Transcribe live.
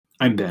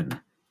I'm Ben,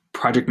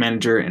 project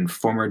manager and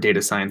former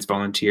data science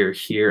volunteer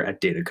here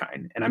at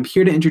DataKind, and I'm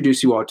here to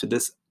introduce you all to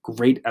this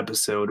great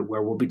episode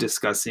where we'll be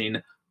discussing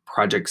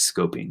project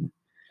scoping.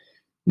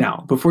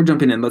 Now, before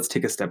jumping in, let's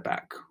take a step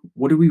back.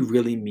 What do we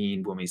really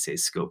mean when we say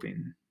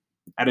scoping?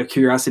 Out of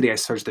curiosity, I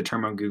searched the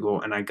term on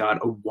Google and I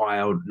got a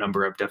wild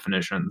number of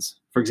definitions.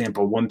 For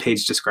example, one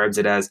page describes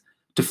it as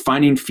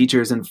defining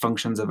features and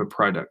functions of a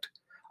product,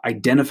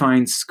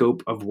 identifying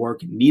scope of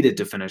work needed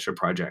to finish a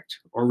project,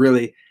 or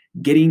really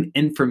getting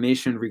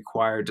information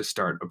required to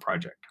start a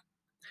project.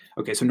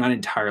 Okay, so not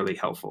entirely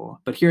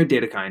helpful, but here at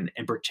DataKind,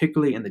 and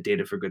particularly in the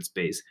data for good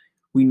space,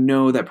 we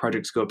know that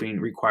project scoping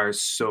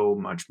requires so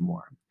much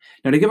more.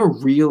 Now, to give a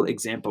real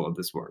example of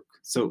this work,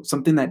 so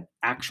something that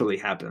actually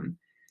happened,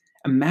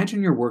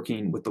 imagine you're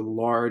working with a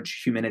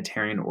large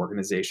humanitarian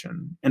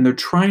organization, and they're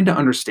trying to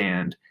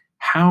understand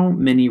how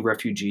many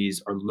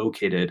refugees are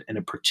located in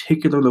a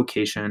particular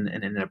location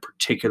and in a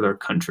particular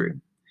country.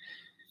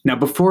 Now,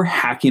 before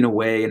hacking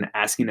away and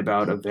asking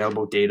about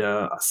available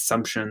data,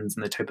 assumptions,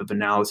 and the type of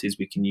analyses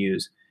we can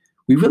use,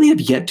 we really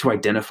have yet to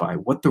identify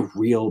what the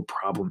real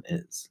problem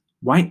is.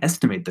 Why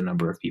estimate the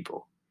number of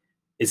people?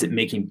 Is it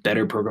making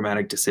better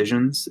programmatic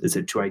decisions? Is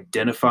it to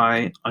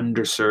identify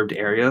underserved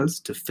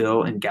areas to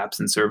fill in gaps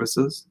in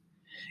services?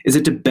 Is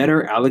it to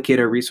better allocate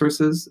our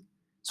resources?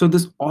 So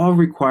this all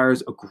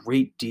requires a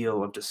great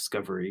deal of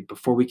discovery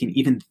before we can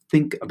even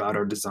think about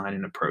our design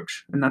and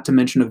approach, and not to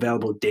mention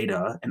available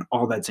data and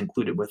all that's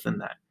included within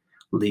that,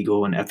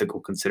 legal and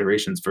ethical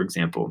considerations, for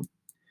example.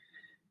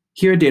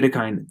 Here at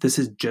DataKind, this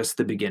is just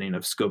the beginning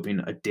of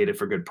scoping a data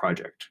for good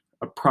project,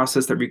 a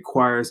process that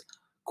requires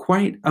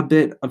quite a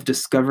bit of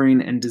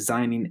discovering and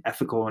designing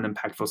ethical and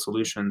impactful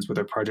solutions with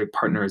our project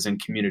partners and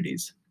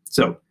communities.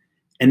 So,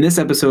 in this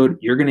episode,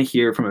 you're going to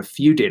hear from a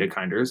few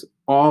DataKinders,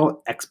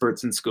 all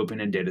experts in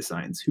scoping and data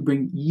science, who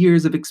bring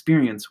years of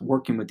experience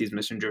working with these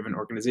mission-driven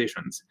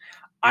organizations.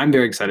 I'm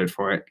very excited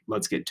for it.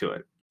 Let's get to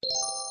it.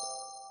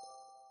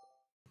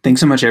 Thanks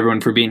so much, everyone,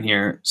 for being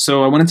here.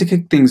 So I wanted to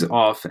kick things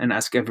off and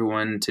ask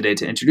everyone today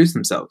to introduce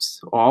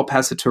themselves. I'll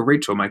pass it to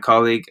Rachel, my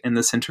colleague in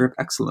the Center of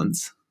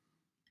Excellence.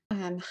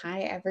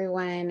 Hi,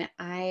 everyone.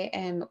 I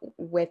am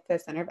with the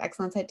Center of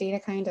Excellence at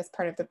DataKind as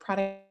part of the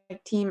product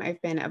team.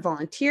 I've been a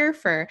volunteer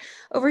for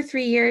over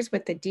 3 years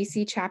with the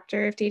DC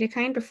chapter of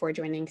DataKind before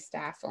joining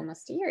staff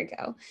almost a year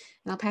ago.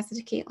 And I'll pass it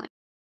to Caitlin.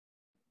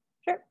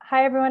 Sure.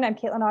 Hi, everyone. I'm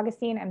Caitlin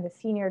Augustine. I'm the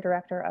Senior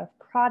Director of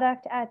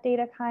Product at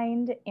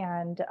DataKind,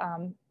 and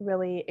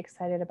really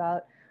excited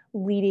about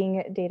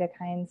leading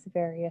DataKind's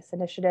various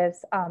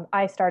initiatives.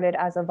 I started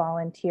as a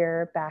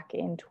volunteer back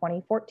in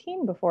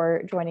 2014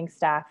 before joining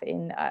staff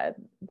in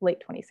late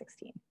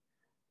 2016.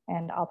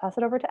 And I'll pass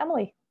it over to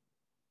Emily.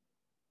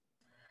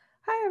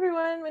 Hi,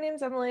 everyone. My name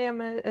is Emily. I'm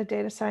a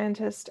data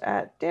scientist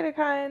at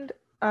DataKind.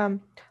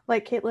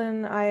 Like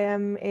Caitlin, I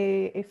am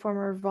a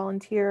former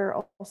volunteer,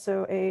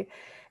 also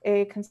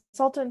a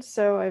consultant.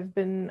 So I've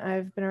been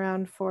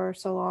around for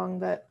so long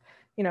that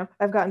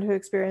I've gotten to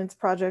experience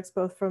projects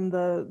both from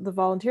the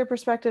volunteer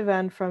perspective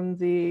and from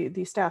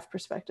the staff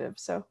perspective.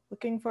 So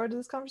looking forward to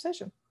this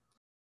conversation.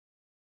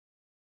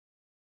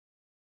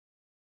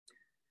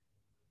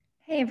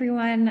 Hey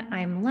everyone,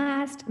 I'm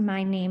last.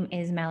 My name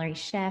is Mallory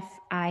Sheff.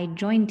 I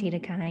joined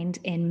DataKind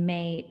in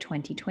May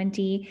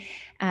 2020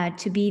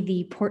 to be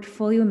the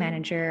portfolio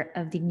manager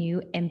of the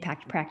new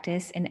impact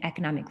practice in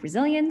economic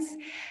resilience.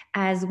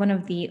 As one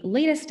of the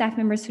latest staff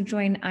members to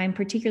join, I'm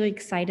particularly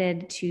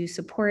excited to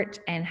support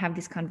and have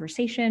this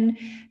conversation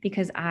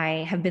because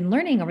I have been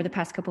learning over the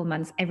past couple of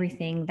months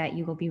everything that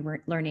you will be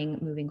learning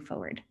moving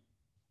forward.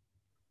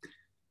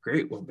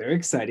 Great. Well, very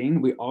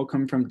exciting. We all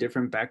come from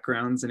different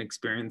backgrounds and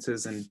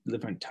experiences and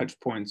different touch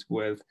points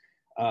with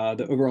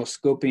the overall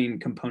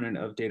scoping component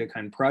of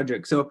DataKind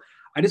project. So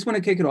I just want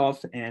to kick it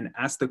off and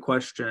ask the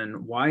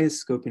question, why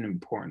is scoping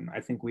important? I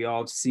think we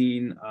all have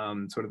seen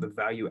sort of the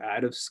value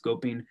add of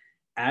scoping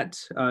at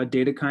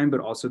DataKind,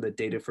 but also the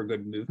Data for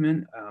Good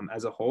movement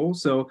as a whole.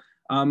 So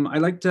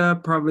I'd like to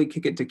probably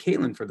kick it to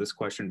Caitlin for this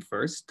question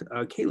first.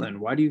 Caitlin,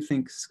 why do you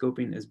think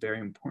scoping is very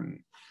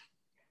important?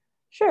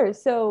 Sure.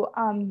 So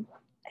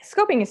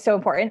scoping is so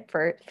important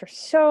for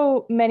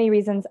so many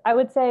reasons. I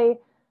would say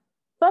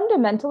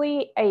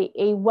fundamentally,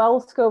 a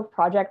well-scoped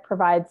project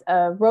provides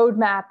a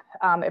roadmap.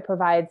 It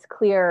provides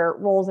clear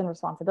roles and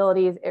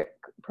responsibilities. It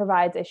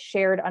provides a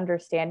shared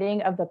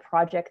understanding of the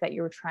project that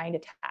you're trying to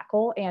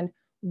tackle and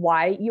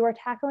why you are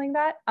tackling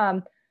that.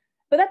 But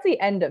that's the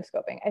end of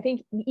scoping. I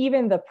think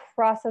even the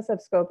process of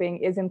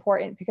scoping is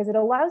important because it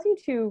allows you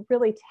to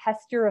really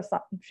test your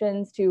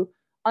assumptions, to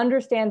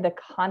understand the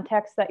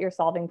context that you're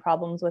solving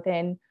problems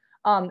within,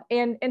 and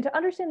to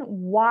understand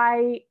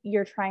why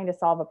you're trying to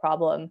solve a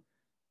problem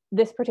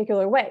this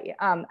particular way.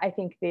 I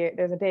think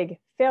there's a big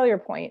failure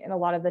point in a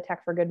lot of the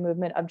Tech for Good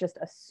movement of just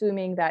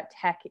assuming that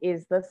tech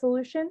is the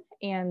solution.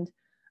 And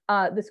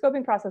the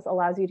scoping process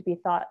allows you to be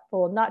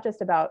thoughtful, not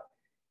just about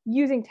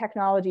using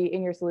technology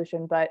in your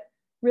solution, but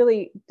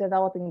really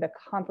developing the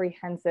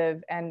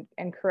comprehensive and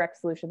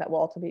correct solution that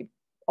will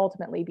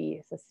ultimately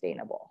be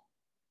sustainable.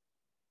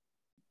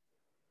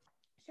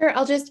 Sure.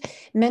 I'll just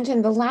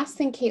mention the last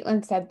thing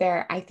Caitlin said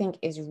there, I think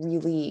is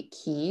really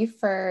key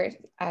for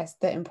us.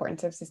 The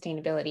importance of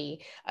sustainability,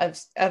 of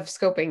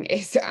scoping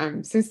is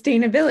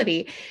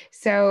sustainability.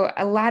 So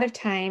a lot of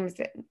times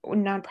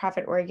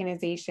nonprofit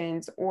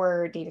organizations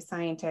or data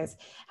scientists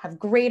have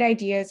great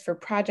ideas for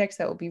projects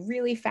that will be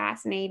really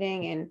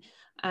fascinating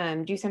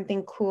and do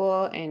something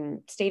cool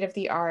and state of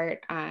the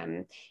art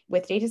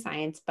with data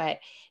science, but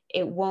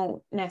it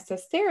won't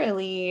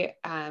necessarily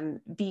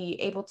be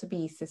able to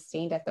be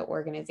sustained at the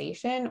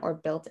organization or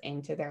built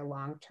into their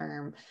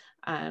long-term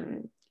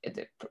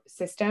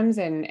systems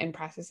and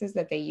processes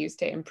that they use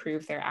to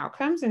improve their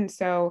outcomes. And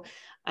so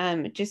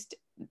just,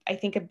 I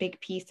think a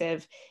big piece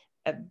of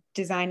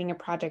designing a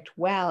project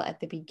well at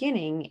the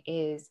beginning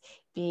is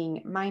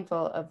being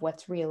mindful of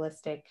what's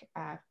realistic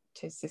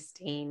to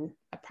sustain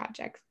a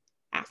project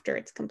after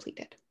it's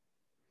completed.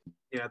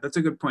 Yeah, that's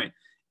a good point.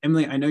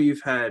 Emily, I know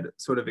you've had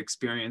sort of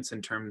experience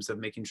in terms of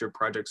making sure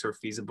projects are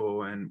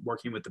feasible and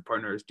working with the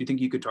partners. Do you think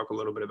you could talk a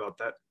little bit about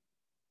that?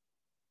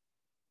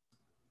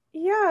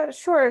 Yeah,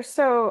 sure.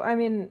 So, I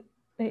mean,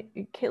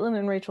 Caitlin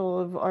and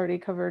Rachel have already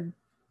covered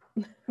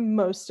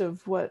most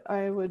of what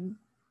I would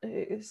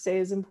say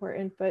is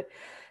important, but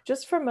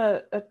just from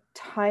a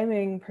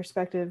timing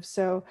perspective.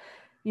 So,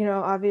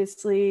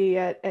 obviously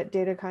at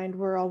DataKind,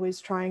 we're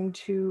always trying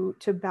to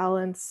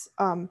balance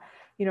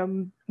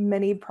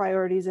many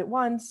priorities at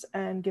once.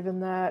 And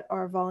given that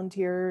our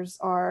volunteers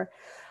are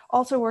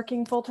also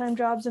working full-time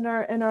jobs and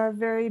are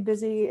very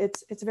busy,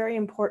 it's very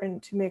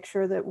important to make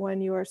sure that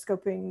when you are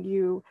scoping,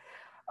 you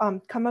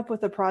come up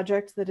with a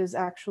project that is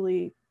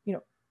actually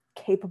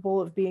capable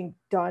of being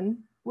done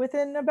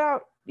within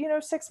about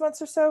 6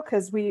 months or so,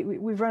 because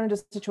we've run into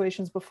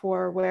situations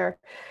before where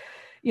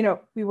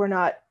we were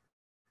not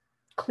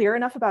clear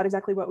enough about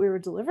exactly what we were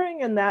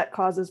delivering, and that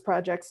causes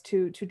projects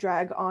to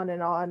drag on,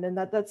 and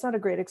that's not a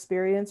great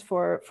experience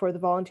for the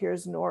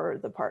volunteers nor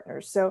the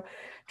partners. So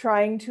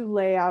trying to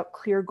lay out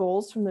clear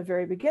goals from the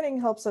very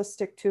beginning helps us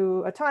stick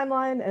to a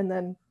timeline and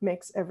then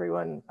makes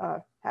everyone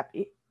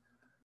happy.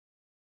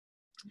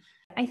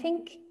 I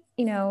think,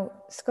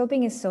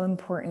 scoping is so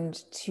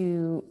important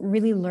to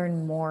really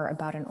learn more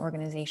about an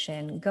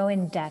organization, go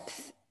in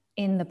depth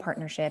in the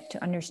partnership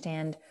to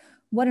understand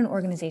what an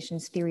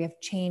organization's theory of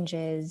change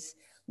is,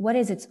 what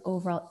is its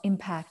overall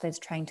impact that it's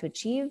trying to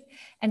achieve,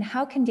 and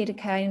how can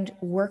DataKind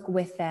work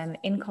with them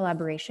in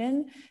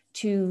collaboration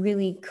to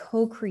really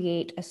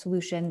co-create a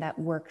solution that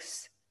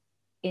works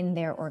in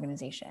their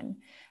organization.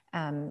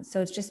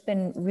 So it's just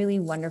been really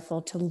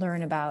wonderful to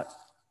learn about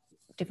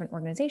different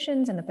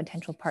organizations and the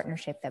potential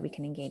partnership that we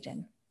can engage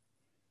in.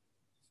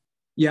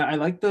 Yeah, I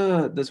like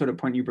the sort of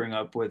point you bring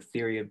up with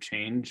theory of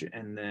change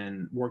and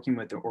then working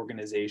with the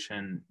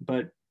organization.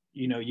 But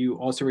you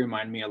also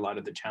remind me a lot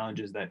of the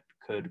challenges that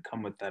could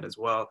come with that as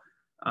well.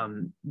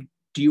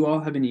 Do you all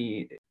have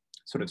any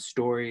sort of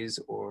stories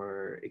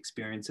or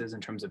experiences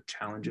in terms of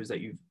challenges that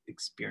you've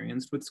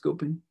experienced with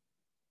scoping?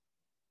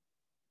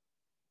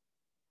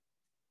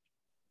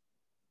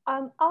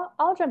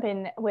 I'll jump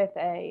in with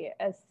a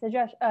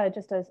suggestion,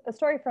 just a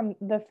story from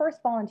the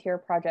first volunteer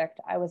project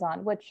I was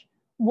on, which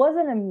was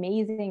an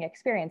amazing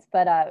experience.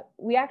 But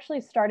we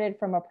actually started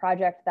from a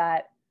project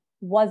that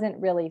wasn't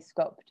really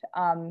scoped,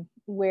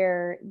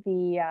 where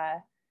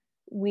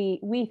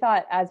we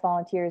thought as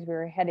volunteers we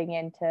were heading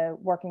into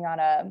working on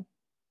a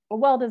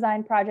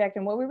well-designed project,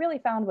 and what we really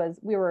found was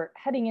we were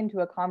heading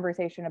into a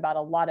conversation about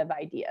a lot of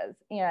ideas.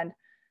 And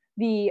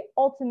the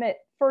ultimate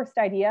first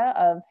idea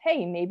of,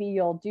 hey, maybe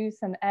you'll do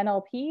some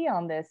NLP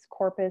on this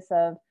corpus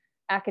of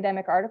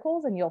academic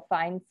articles and you'll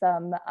find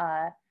some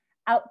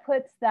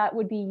outputs that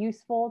would be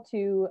useful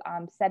to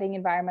setting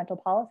environmental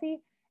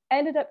policy,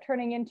 ended up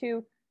turning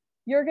into,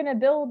 you're going to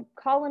build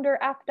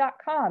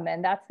collanderapp.com,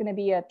 and that's going to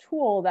be a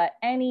tool that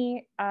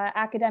any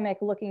academic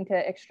looking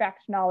to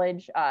extract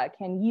knowledge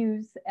can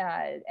use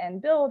and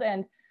build.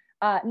 And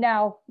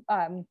now,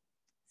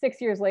 6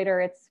 years later,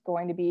 it's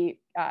going to be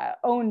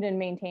owned and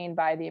maintained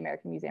by the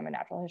American Museum of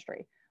Natural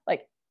History.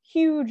 Like,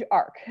 huge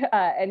arc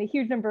and a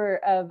huge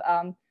number of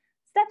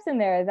steps in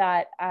there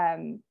that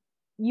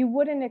you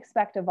wouldn't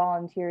expect a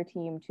volunteer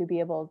team to be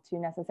able to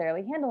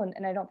necessarily handle,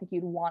 and I don't think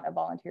you'd want a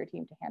volunteer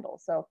team to handle.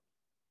 So,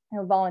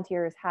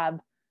 volunteers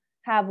have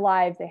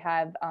lives, they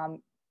have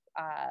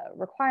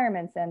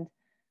requirements, and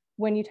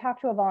when you talk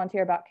to a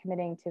volunteer about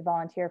committing to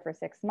volunteer for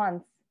 6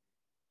 months,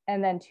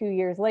 and then 2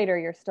 years later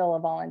you're still a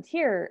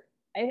volunteer,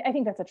 I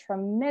think that's a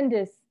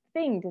tremendous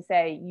thing to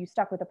say. You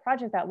stuck with a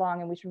project that long,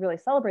 and we should really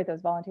celebrate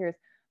those volunteers,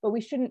 but we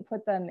shouldn't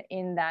put them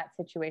in that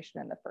situation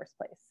in the first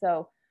place.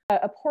 So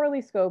a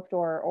poorly scoped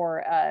or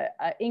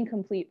a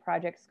incomplete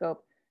project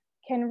scope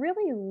can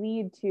really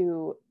lead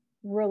to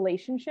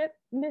relationship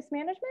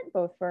mismanagement,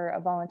 both for a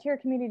volunteer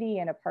community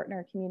and a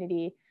partner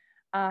community.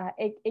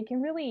 It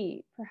can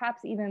really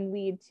perhaps even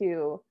lead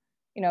to,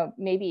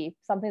 maybe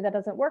something that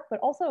doesn't work, but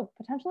also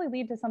potentially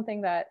lead to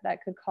something that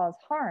could cause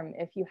harm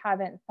if you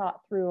haven't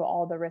thought through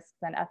all the risks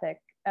and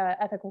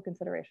ethical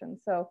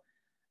considerations. So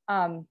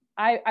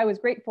I was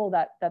grateful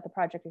that the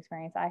project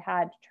experience I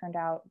had turned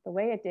out the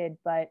way it did,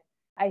 but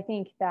I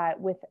think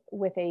that with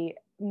a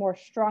more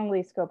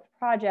strongly scoped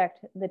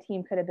project, the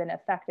team could have been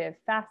effective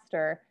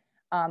faster,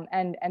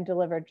 and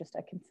delivered just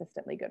a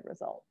consistently good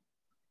result.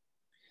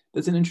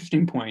 That's an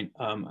interesting point.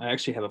 I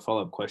actually have a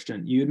follow-up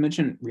question. You had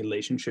mentioned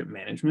relationship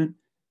management.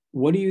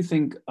 What do you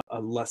think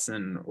a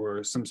lesson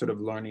or some sort of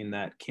learning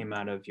that came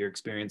out of your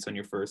experience on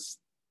your first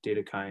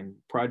DataKind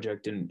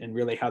project, and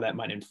really how that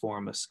might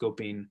inform a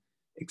scoping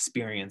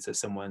experience as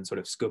someone sort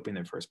of scoping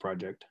their first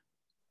project?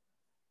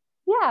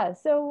 Yeah,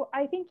 so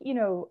I think,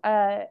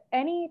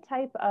 any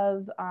type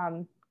of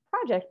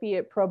project, be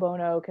it pro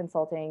bono,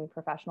 consulting,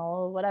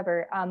 professional,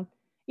 whatever,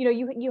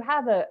 you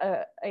have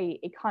a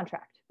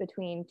contract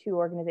between two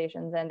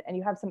organizations, and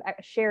you have some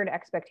shared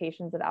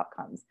expectations of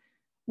outcomes.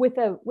 With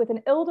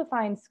an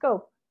ill-defined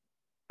scope,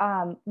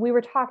 we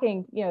were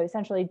talking,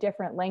 essentially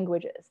different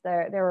languages.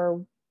 There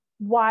were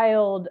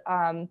wild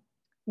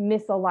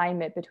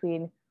misalignment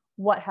between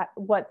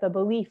what the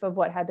belief of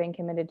what had been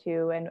committed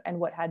to and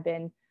what had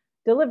been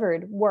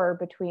delivered were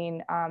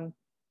between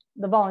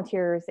the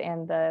volunteers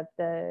and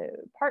the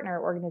partner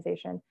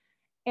organization.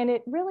 And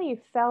it really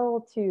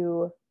fell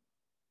to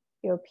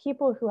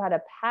people who had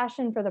a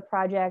passion for the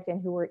project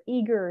and who were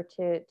eager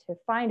to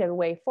find a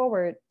way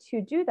forward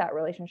to do that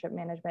relationship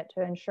management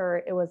to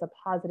ensure it was a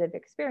positive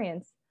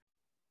experience.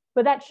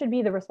 But that should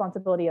be the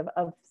responsibility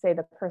of say,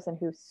 the person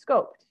who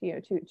scoped,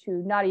 to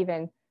not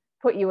even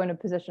put you in a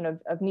position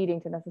of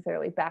needing to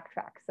necessarily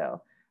backtrack.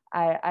 So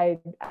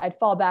I'd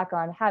fall back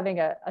on having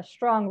a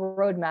strong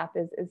roadmap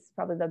is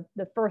probably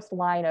the first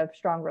line of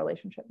strong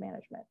relationship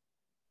management.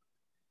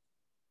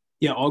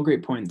 Yeah, all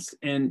great points.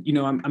 And,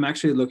 I'm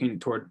actually looking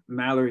toward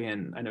Mallory,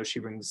 and I know she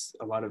brings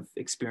a lot of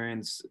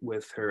experience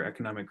with her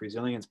economic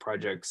resilience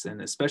projects,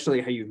 and especially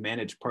how you've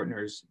managed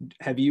partners.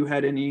 Have you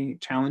had any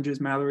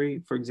challenges,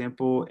 Mallory, for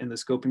example, in the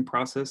scoping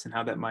process, and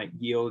how that might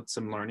yield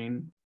some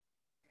learning?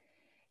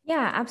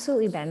 Yeah,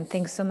 absolutely, Ben.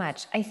 Thanks so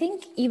much. I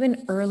think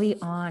even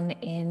early on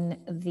in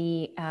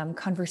the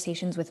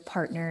conversations with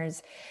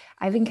partners,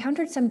 I've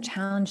encountered some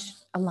challenge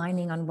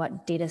aligning on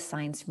what data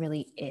science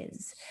really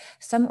is.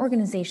 Some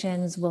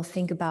organizations will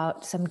think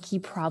about some key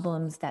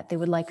problems that they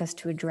would like us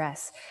to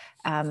address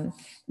that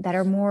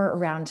are more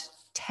around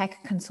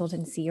tech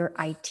consultancy or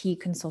IT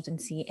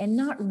consultancy, and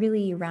not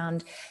really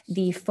around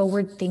the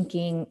forward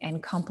thinking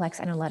and complex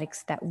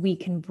analytics that we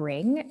can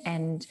bring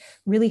and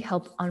really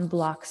help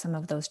unblock some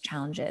of those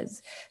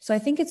challenges. So I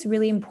think it's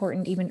really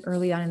important, even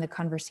early on in the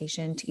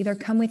conversation, to either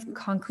come with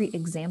concrete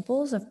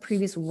examples of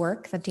previous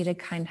work that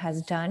DataKind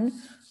has done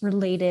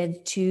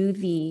related to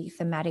the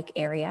thematic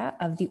area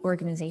of the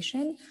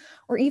organization,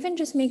 or even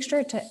just make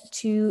sure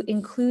to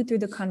include through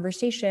the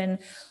conversation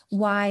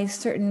why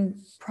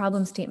certain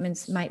problem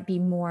statements might be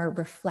more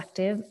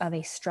reflective of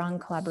a strong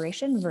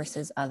collaboration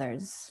versus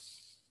others.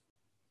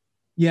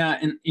 Yeah,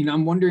 and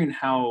I'm wondering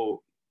how,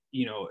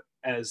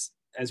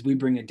 as we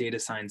bring a data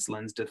science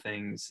lens to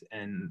things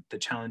and the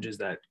challenges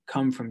that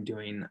come from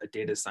doing a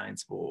data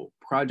science-able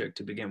project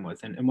to begin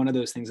with. And one of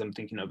those things I'm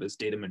thinking of is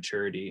data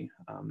maturity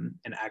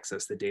and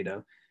access to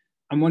data.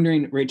 I'm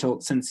wondering, Rachel,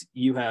 since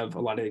you have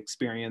a lot of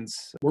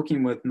experience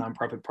working with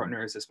nonprofit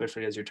partners,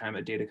 especially as your time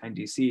at DataKind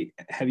DC,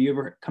 have you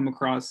ever come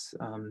across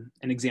an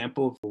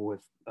example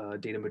with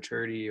data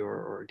maturity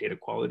or data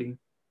quality?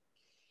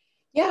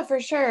 Yeah, for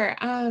sure.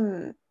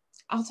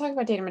 I'll talk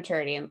about data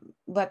maturity and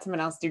let someone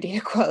else do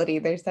data quality.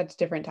 They're such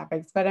different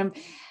topics. But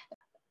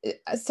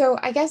so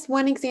I guess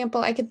one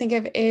example I could think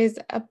of is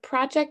a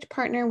project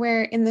partner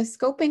where in the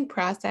scoping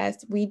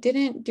process, we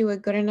didn't do a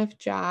good enough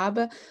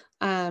job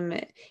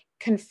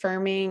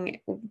confirming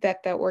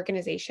that the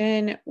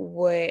organization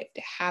would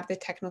have the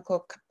technical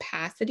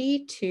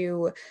capacity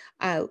to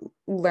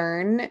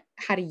learn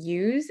how to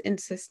use and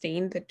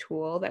sustain the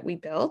tool that we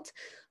built.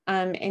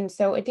 And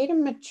so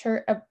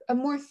a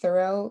more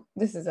thorough,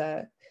 this is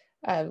a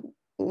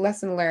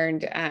lesson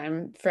learned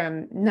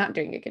from not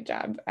doing a good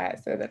job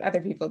so that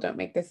other people don't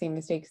make the same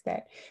mistakes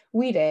that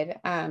we did.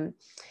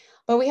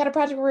 But we had a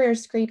project where we were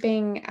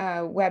scraping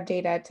web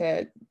data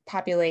to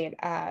populate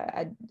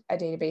a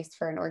database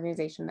for an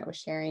organization that was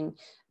sharing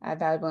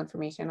valuable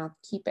information. I'll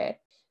keep it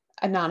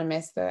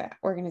anonymous, the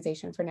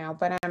organization, for now.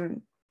 But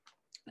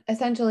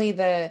essentially,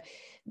 the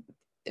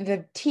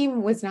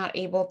team was not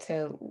able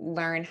to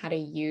learn how to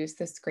use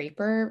the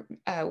scraper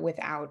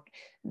without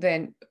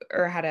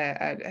or how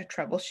to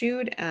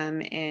troubleshoot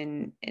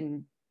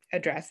and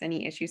address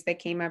any issues that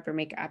came up or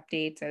make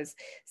updates as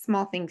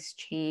small things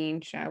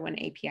change when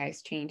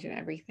APIs change and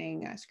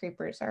everything.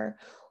 Scrapers are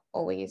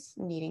always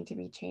needing to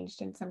be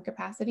changed in some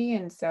capacity.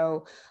 And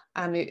so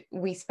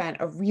we spent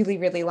a really,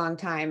 really long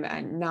time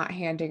not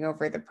handing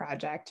over the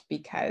project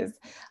because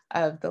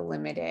of the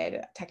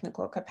limited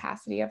technical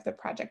capacity of the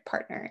project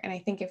partner. And I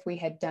think if we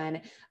had done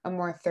a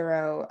more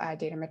thorough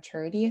data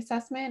maturity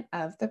assessment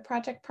of the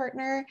project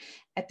partner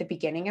at the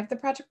beginning of the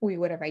project, we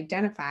would have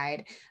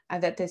identified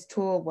that this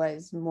tool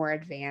was more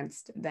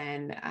advanced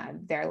than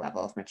their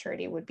level of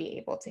maturity would be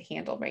able to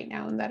handle right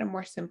now, and that a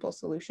more simple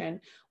solution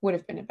would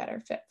have been a better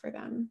fit for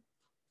them.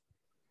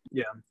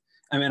 Yeah,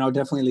 I mean, I'll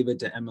definitely leave it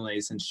to Emily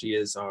since she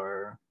is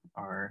our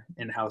our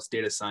in-house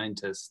data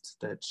scientist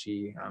that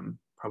she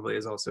probably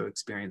has also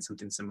experienced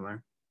something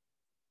similar.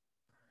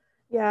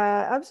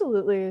 Yeah,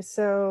 absolutely.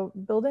 So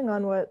building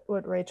on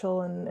what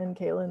Rachel and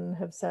Caitlin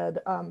have said,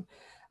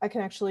 I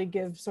can actually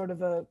give sort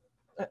of a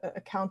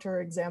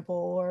counter example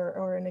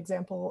or an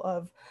example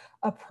of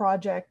a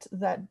project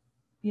that,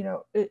 you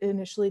know,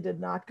 initially did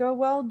not go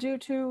well due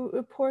to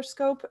a poor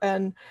scope.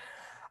 And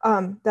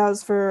that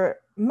was for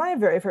my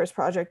very first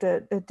project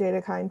at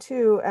DataKind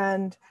too.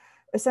 And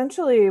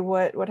essentially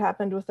what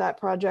happened with that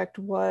project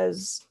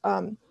was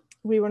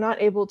we were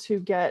not able to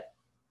get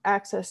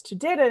access to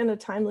data in a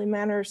timely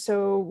manner.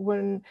 So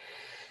when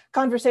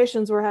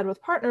conversations were had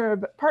with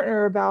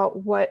partner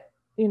about what,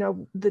 you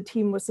know, the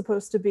team was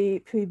supposed to be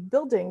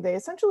building, they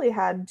essentially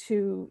had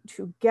to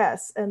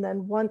guess. And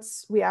then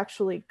once we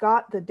actually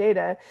got the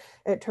data,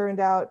 it turned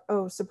out,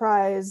 oh,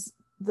 surprise,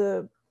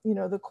 the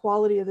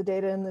quality of the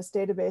data in this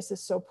database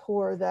is so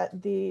poor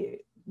that the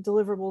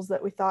deliverables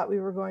that we thought we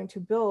were going to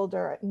build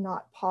are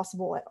not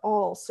possible at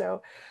all.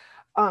 So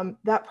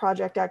that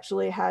project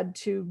actually had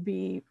to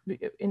be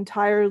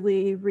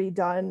entirely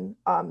redone.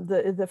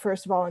 The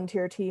first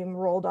volunteer team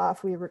rolled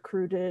off, we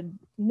recruited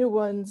new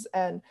ones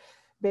and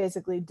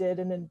basically did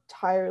an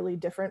entirely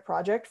different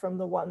project from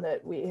the one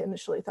that we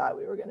initially thought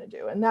we were going to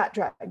do. And that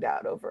dragged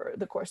out over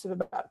the course of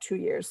about 2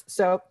 years.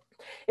 So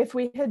if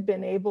we had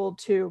been able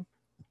to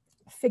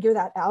figure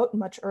that out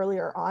much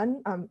earlier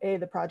on, A,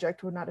 the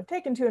project would not have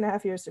taken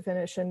 2.5 years to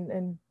finish,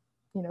 and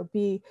you know,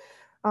 B,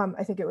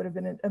 I think it would have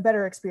been a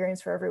better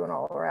experience for everyone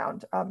all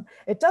around.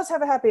 It does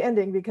have a happy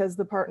ending because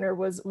the partner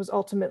was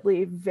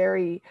ultimately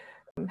very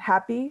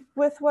happy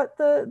with what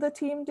the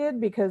team did,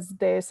 because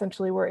they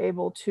essentially were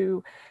able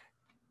to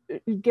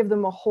give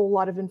them a whole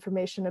lot of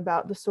information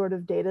about the sort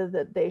of data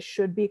that they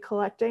should be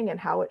collecting and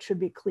how it should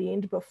be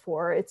cleaned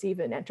before it's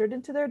even entered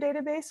into their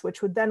database,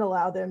 which would then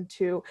allow them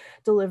to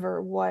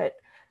deliver what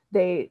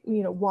they,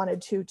 you know,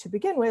 wanted to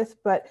begin with.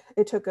 But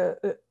it took a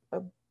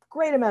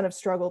great amount of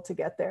struggle to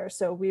get there.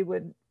 So we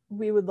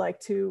would like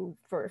to,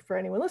 for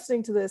anyone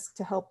listening to this,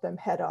 to help them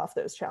head off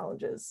those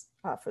challenges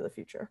for the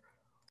future.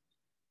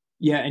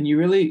 Yeah, and you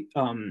really,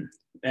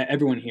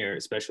 everyone here,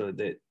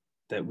 especially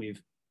that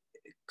we've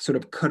sort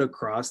of cut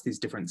across these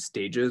different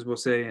stages, we'll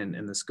say,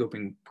 in the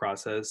scoping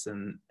process,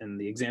 and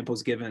the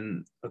examples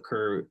given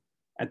occur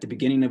at the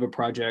beginning of a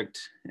project,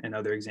 and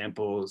other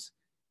examples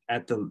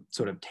at the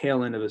sort of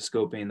tail end of a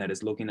scoping that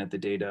is looking at the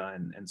data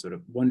and sort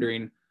of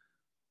wondering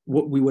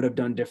what we would have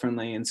done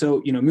differently. And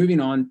so, you know, moving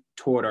on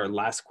toward our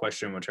last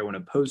question, which I want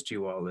to pose to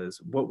you all, is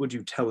what would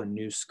you tell a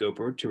new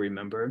scoper to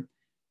remember?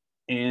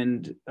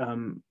 And,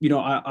 you know,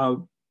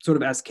 I'll sort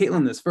of ask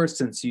Caitlin this first,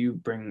 since you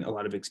bring a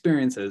lot of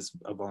experience as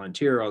a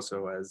volunteer,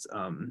 also as,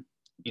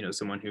 you know,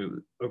 someone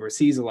who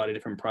oversees a lot of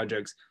different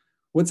projects.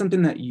 What's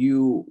something that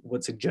you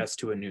would suggest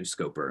to a new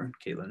scoper,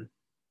 Caitlin?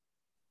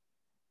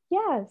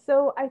 Yeah,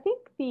 so I think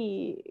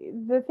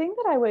the thing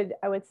that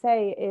I would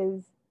say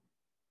is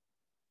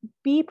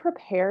be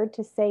prepared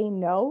to say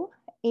no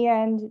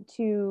and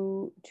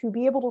to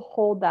be able to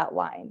hold that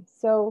line.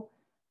 So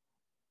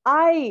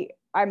I'm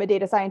a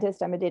data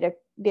scientist, I'm a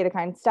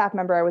DataKind staff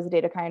member, I was a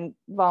DataKind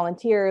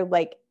volunteer.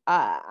 Like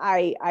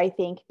I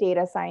think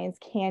data science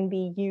can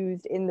be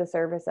used in the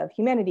service of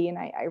humanity, and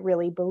I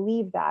really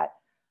believe that.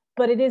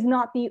 But it is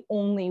not the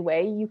only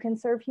way you can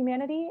serve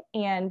humanity,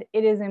 and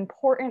it is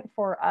important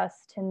for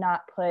us to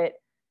not put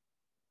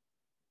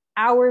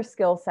our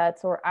skill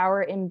sets or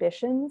our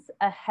ambitions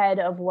ahead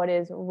of what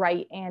is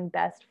right and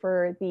best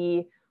for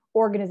the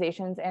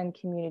organizations and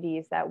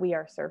communities that we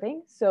are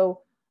serving.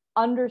 So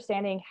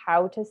understanding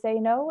how to say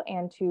no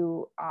and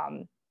to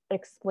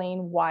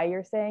explain why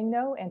you're saying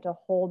no and to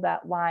hold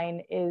that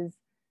line is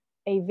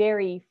a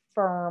very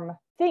firm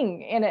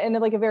thing and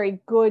like a very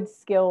good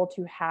skill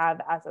to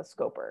have as a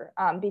scoper,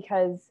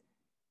 because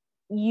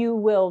you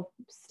will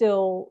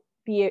still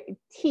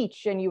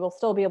teach and you will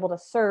still be able to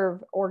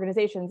serve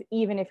organizations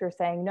even if you're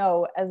saying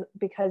no,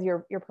 because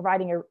you're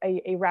providing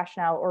a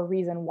rationale or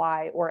reason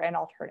why, or an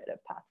alternative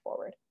path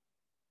forward.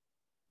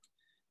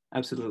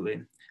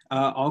 Absolutely.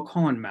 I'll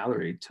call on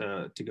Mallory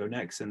to go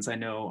next, since I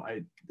know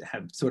I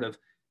have sort of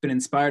been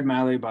inspired,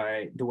 Mallory,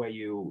 by the way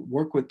you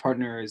work with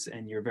partners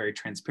and you're very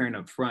transparent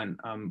up front.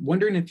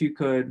 Wondering if you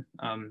could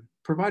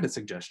provide a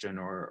suggestion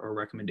or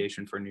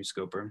recommendation for a new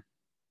scoper.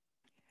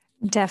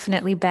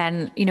 Definitely,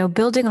 Ben. You know,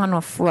 building on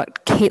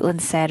what Caitlin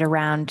said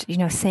around, you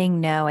know, saying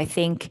no, I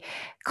think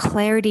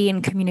clarity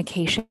and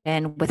communication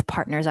with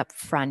partners up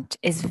front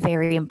is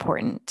very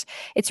important.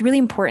 It's really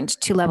important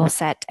to level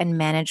set and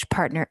manage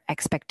partner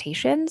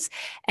expectations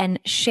and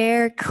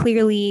share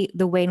clearly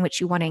the way in which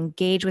you want to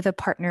engage with a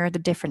partner, the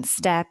different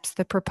steps,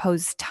 the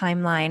proposed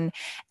timeline,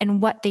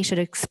 and what they should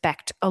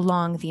expect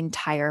along the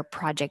entire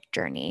project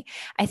journey.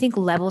 I think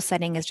level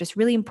setting is just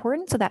really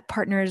important so that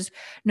partners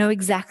know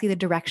exactly the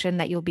direction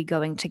that you'll be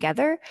going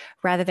together,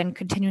 rather than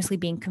continuously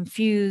being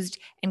confused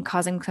and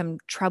causing some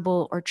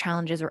trouble or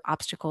challenges or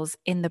obstacles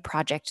in the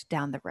project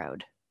down the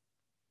road.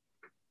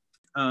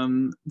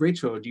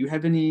 Rachel, do you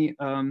have any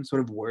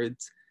sort of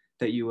words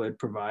that you would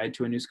provide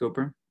to a new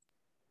scoper?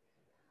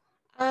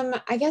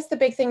 I guess the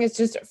big thing is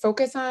just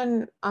focus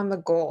on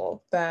the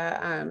goal,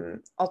 the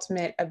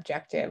ultimate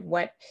objective.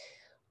 What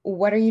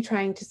are you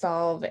trying to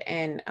solve?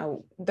 And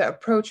the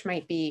approach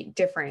might be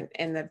different,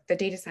 and the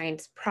data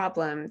science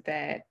problem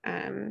that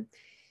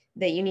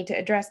that you need to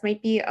address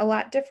might be a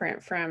lot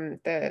different from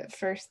the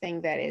first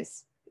thing that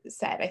is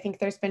said. I think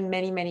there's been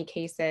many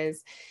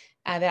cases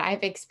that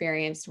I've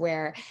experienced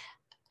where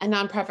a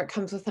nonprofit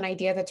comes with an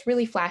idea that's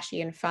really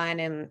flashy and fun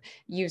and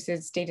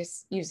uses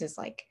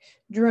like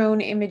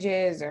drone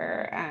images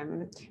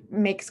or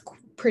makes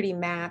pretty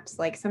maps,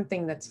 like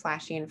something that's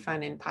flashy and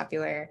fun and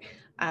popular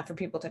for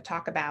people to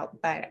talk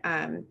about, but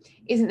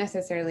isn't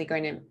necessarily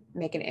going to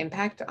make an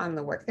impact on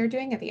the work they're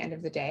doing at the end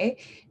of the day.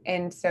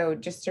 And so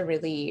just to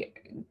really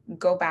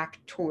go back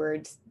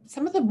towards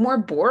some of the more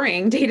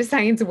boring data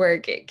science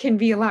work, it can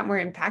be a lot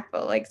more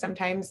impactful. Like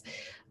sometimes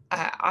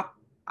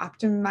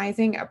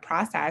optimizing a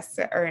process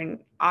or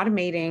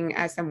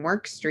automating some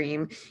work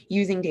stream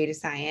using data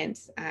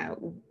science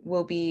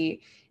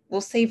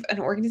will save an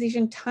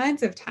organization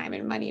tons of time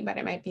and money, but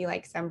it might be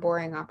like some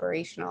boring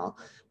operational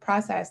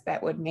process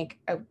that would make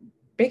a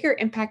bigger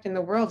impact in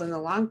the world in the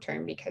long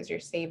term, because you're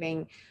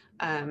saving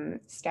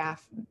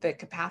staff the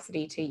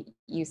capacity to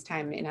use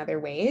time in other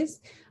ways.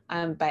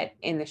 But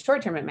in the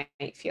short term, it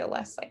might feel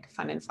less like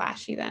fun and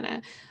flashy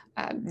than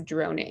a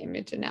drone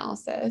image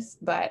analysis.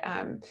 But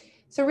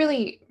so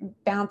really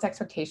balance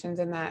expectations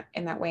in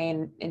that way,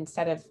 and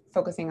instead of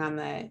focusing on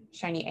the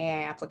shiny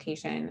AI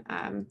application,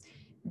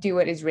 do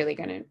what is really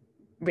going to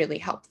really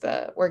help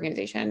the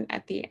organization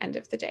at the end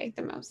of the day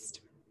the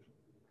most.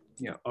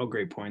 Yeah, all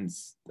great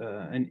points,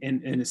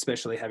 and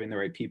especially having the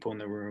right people in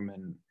the room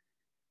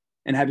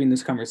and having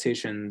those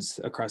conversations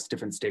across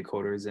different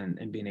stakeholders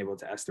and being able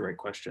to ask the right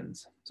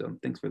questions. So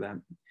thanks for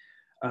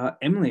that.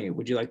 Emily,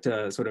 would you like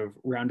to sort of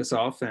round us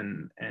off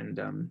and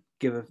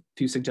give a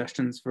few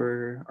suggestions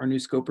for our new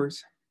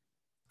scopers?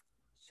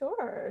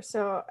 Sure.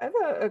 So I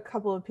have a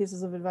couple of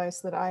pieces of advice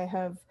that I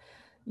have,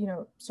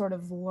 sort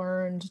of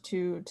learned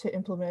to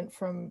implement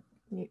from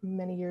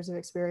many years of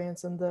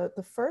experience. And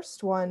the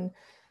first one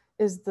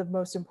is the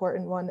most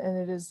important one, and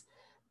it is,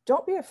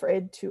 don't be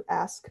afraid to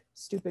ask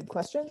stupid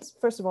questions.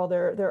 First of all,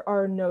 there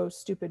are no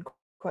stupid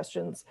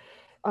questions.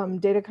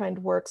 DataKind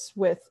works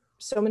with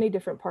so many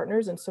different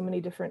partners and so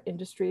many different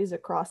industries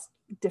across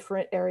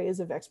different areas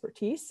of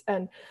expertise.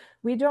 And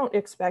we don't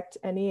expect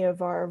any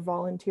of our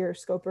volunteer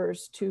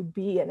scopers to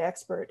be an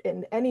expert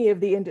in any of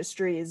the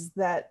industries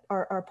that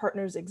our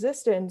partners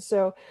exist in.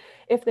 So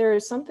if there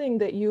is something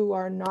that you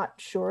are not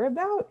sure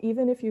about,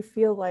 even if you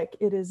feel like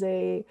it is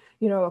a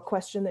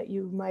question that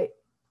you might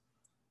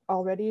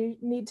already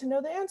need to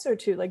know the answer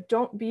to, like,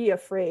 don't be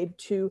afraid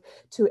to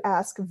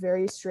ask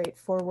very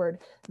straightforward,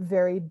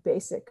 very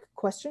basic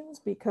questions,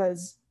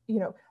 because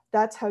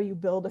that's how you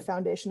build a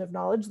foundation of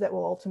knowledge that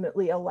will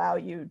ultimately allow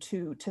you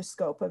to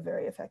scope a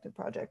very effective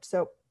project.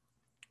 So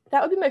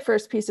that would be my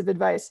first piece of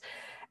advice.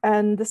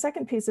 And the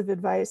second piece of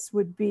advice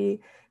would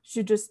be,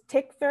 to just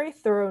take very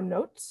thorough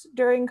notes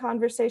during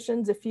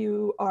conversations. If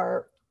you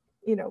are,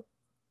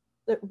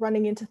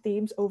 running into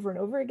themes over and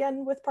over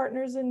again with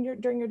partners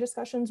during your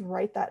discussions,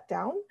 write that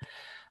down.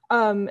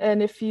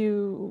 And if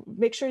you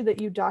make sure that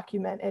you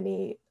document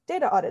any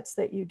data audits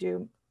that you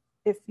do,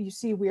 if you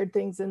see weird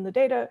things in the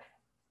data,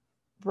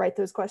 write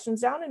those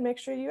questions down and make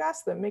sure you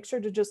ask them. Make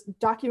sure to just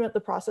document the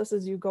process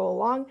as you go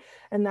along,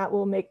 and that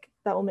will make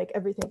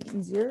everything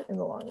easier in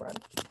the long run.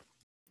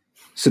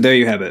 So there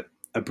you have it,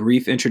 a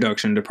brief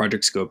introduction to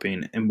project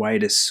scoping and why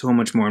it is so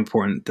much more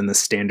important than the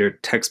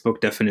standard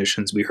textbook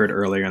definitions we heard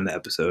earlier in the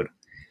episode.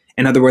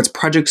 In other words,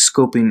 project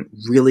scoping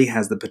really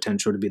has the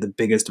potential to be the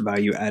biggest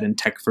value add in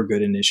Tech for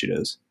Good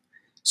initiatives.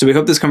 So we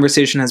hope this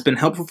conversation has been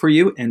helpful for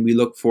you, and we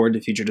look forward to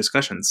future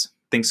discussions.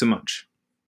 Thanks so much.